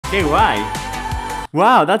Okay, why?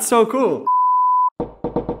 Wow, that's so cool.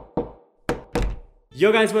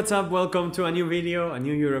 Yo guys, what's up? Welcome to a new video, a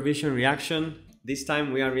new Eurovision reaction. This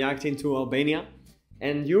time we are reacting to Albania.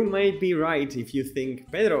 And you might be right if you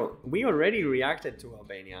think, Pedro, we already reacted to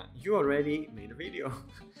Albania. You already made a video.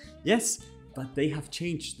 Yes, but they have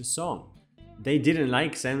changed the song. They didn't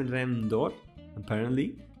like Semrem Dor,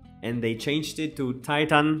 apparently, and they changed it to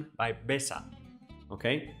Titan by Besa.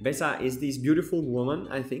 Okay, Besa is this beautiful woman,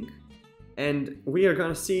 I think, and we are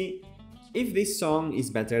gonna see if this song is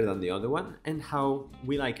better than the other one and how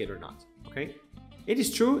we like it or not. Okay, it is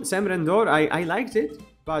true, Semrem Dor, I liked it,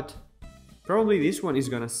 but probably this one is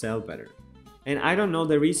gonna sell better. And I don't know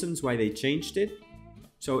the reasons why they changed it,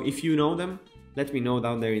 so if you know them, let me know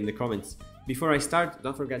down there in the comments. Before I start,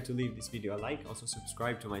 don't forget to leave this video a like, also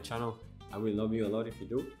subscribe to my channel. I will love you a lot if you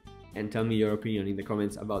do. And tell me your opinion in the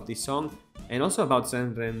comments about this song and also about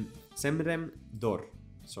Semrem Dor.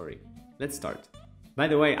 Sorry. Let's start. By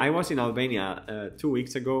the way, I was in Albania 2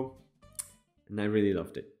 weeks ago and I really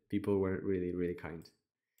loved it. People were really, really kind.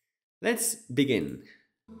 Let's begin.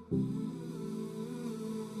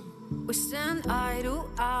 We stand eye to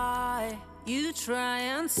eye. You try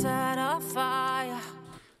and set a fire.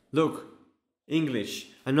 Look, English.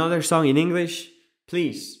 Another song in English.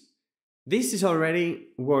 Please. This is already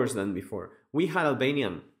worse than before. We had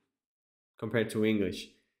Albanian compared to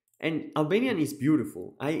English. And Albanian is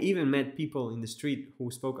beautiful. I even met people in the street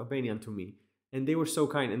who spoke Albanian to me. And they were so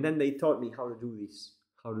kind. And then they taught me how to do this.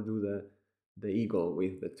 How to do the eagle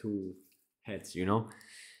with the two heads, you know?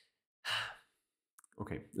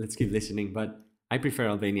 Okay, let's keep listening. But I prefer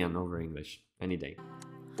Albanian over English any day.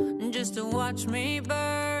 Just to watch me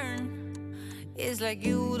burn. It's like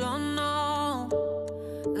you don't know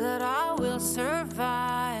that I will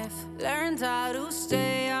survive. Learned how to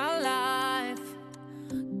stay alive.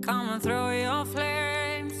 Come and throw your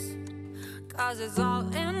flames, cause it's all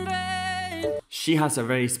in vain. She has a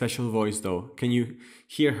very special voice though. Can you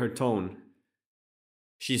hear her tone?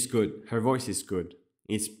 She's good. Her voice is good.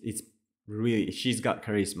 It's really, she's got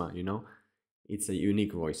charisma, you know? It's a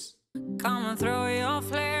unique voice. Come and throw your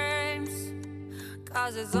flames,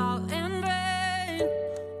 cause it's all in vain.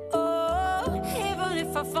 Oh, even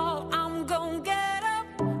if I fall, I'm gonna get up.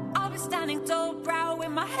 I'll be standing tall, proud with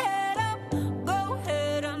my head up. Go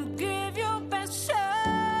ahead and give your best shot.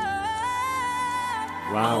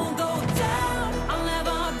 Wow. I'll go down, I'll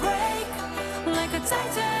never break. Like a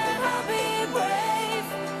titan, I'll be brave.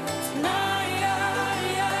 Tonight,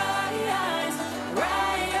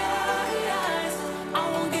 I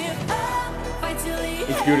won't give up. Fight till the end.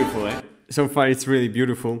 It's beautiful, eh? So far it's really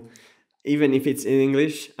beautiful. Even if it's in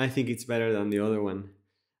English, I think it's better than the other one.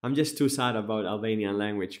 I'm just too sad about Albanian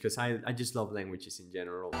language because I just love languages in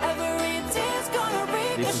general.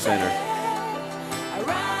 This is better.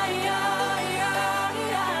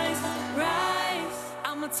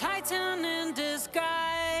 I'm a titan in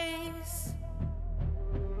disguise.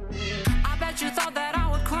 I bet you thought that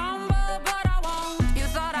I would crumble, but I won't. You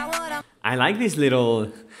thought I would. I like this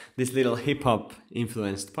little hip-hop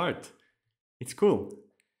influenced part. It's cool.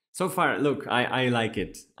 So far, look, I like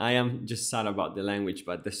it. I am just sad about the language,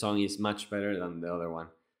 but the song is much better than the other one.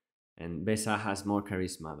 And Besa has more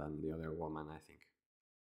charisma than the other woman, I think.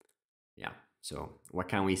 Yeah, so what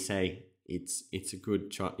can we say? It's a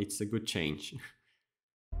good change.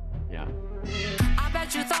 Yeah. I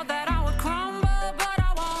bet you thought that I would crumble, but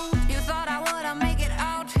I won't. You thought I would make it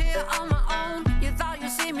out here on my own. You thought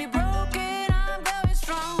you'd see me broken, I'm going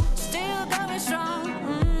strong. Still going strong.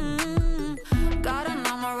 Got an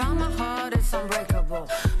arm around my heart, it's unbreakable.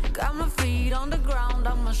 Got my feet on the ground,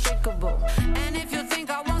 I'm unshakable. And if you think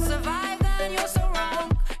I won't survive, then you're so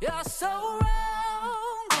wrong. You're so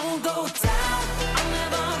wrong. I won't go down, I'll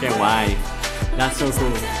never Okay, why? That's so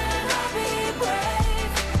cool.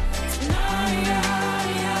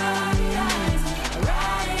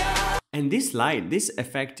 And this light, this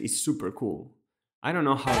effect is super cool. I don't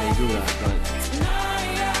know how they do that, but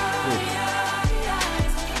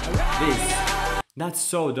look. This, that's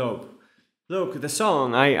so dope. Look, the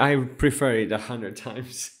song, I prefer it 100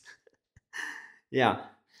 times. Yeah.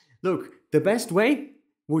 Look, the best way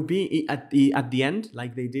would be at the end,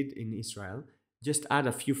 like they did in Israel, just add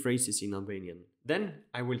a few phrases in Albanian. Then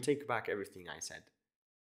I will take back everything I said.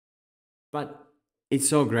 But it's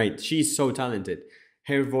so great. She's so talented.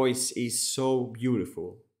 Her voice is so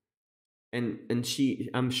beautiful. And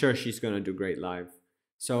I'm sure she's gonna do great live.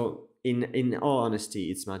 So in all honesty,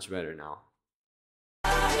 it's much better now.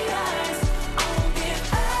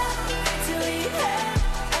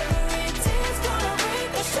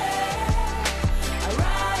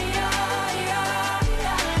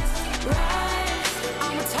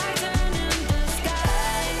 I'm a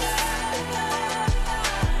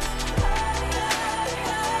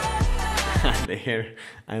the hair.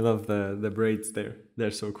 I love the braids there.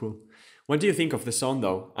 They're so cool. What do you think of the song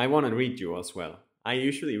though? I want to read you as well. I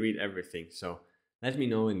usually read everything, so let me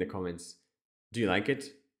know in the comments. Do you like it?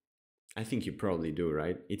 I think you probably do,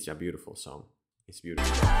 right? It's a beautiful song. It's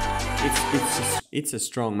beautiful. It's a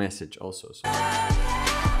strong message also. So.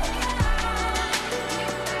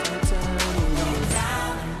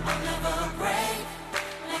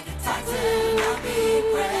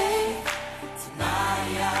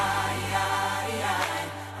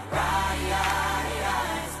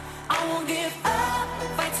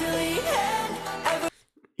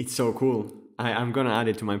 It's so cool. I'm gonna add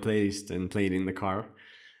it to my playlist and play it in the car.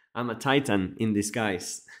 I'm a Titan in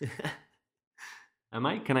disguise. Am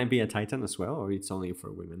I? Can I be a Titan as well? Or it's only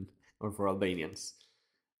for women? Or for Albanians?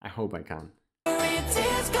 I hope I can.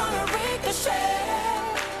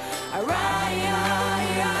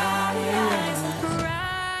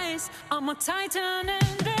 I'm a Titan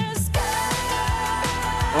in disguise.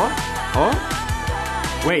 Oh?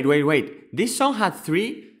 Wait. This song had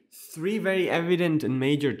three very evident and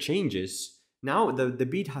major changes. Now the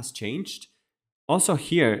beat has changed. Also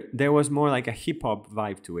here, there was more like a hip-hop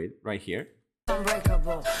vibe to it, right here.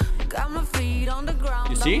 Got my feet on the ground,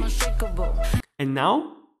 you see? And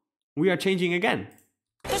now, we are changing again.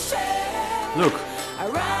 Look.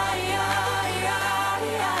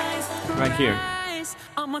 Right here.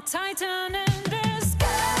 I'm a Titan in disguise.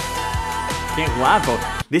 Que guapo.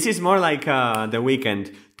 This is more like The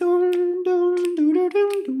Weeknd.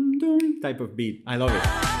 Type of beat. I love it.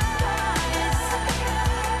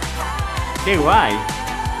 Okay, why?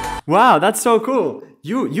 Wow, that's so cool.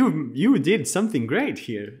 You did something great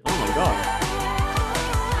here. Oh my god.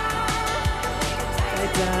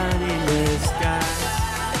 Titan in the sky.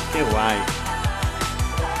 Okay, why?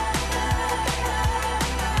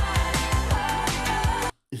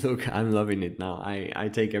 Look, I'm loving it now. I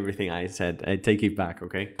take everything I said. I take it back,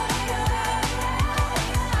 okay?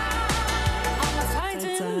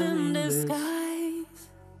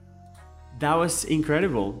 That was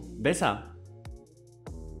incredible. Besa.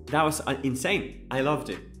 That was insane. I loved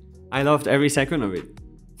it. I loved every second of it.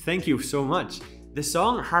 Thank you so much. The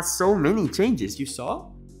song has so many changes. You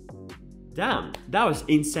saw? Damn, that was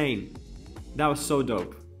insane. That was so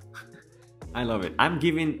dope. I love it. I'm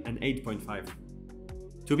giving an 8.5.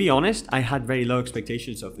 To be honest, I had very low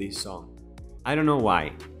expectations of this song. I don't know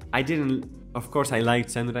why. I didn't... Of course, I liked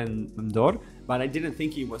Sandra and Dor, but I didn't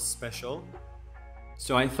think it was special.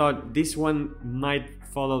 So I thought this one might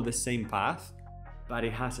follow the same path, but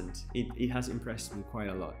it hasn't. It has impressed me quite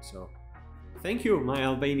a lot. So thank you, my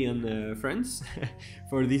Albanian friends,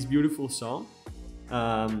 for this beautiful song.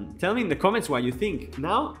 Tell me in the comments what you think.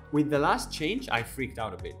 Now, with the last change, I freaked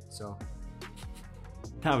out a bit. So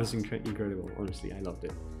that was incredible. Honestly, I loved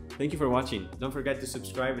it. Thank you for watching. Don't forget to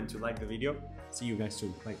subscribe and to like the video. See you guys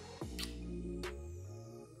soon. Bye.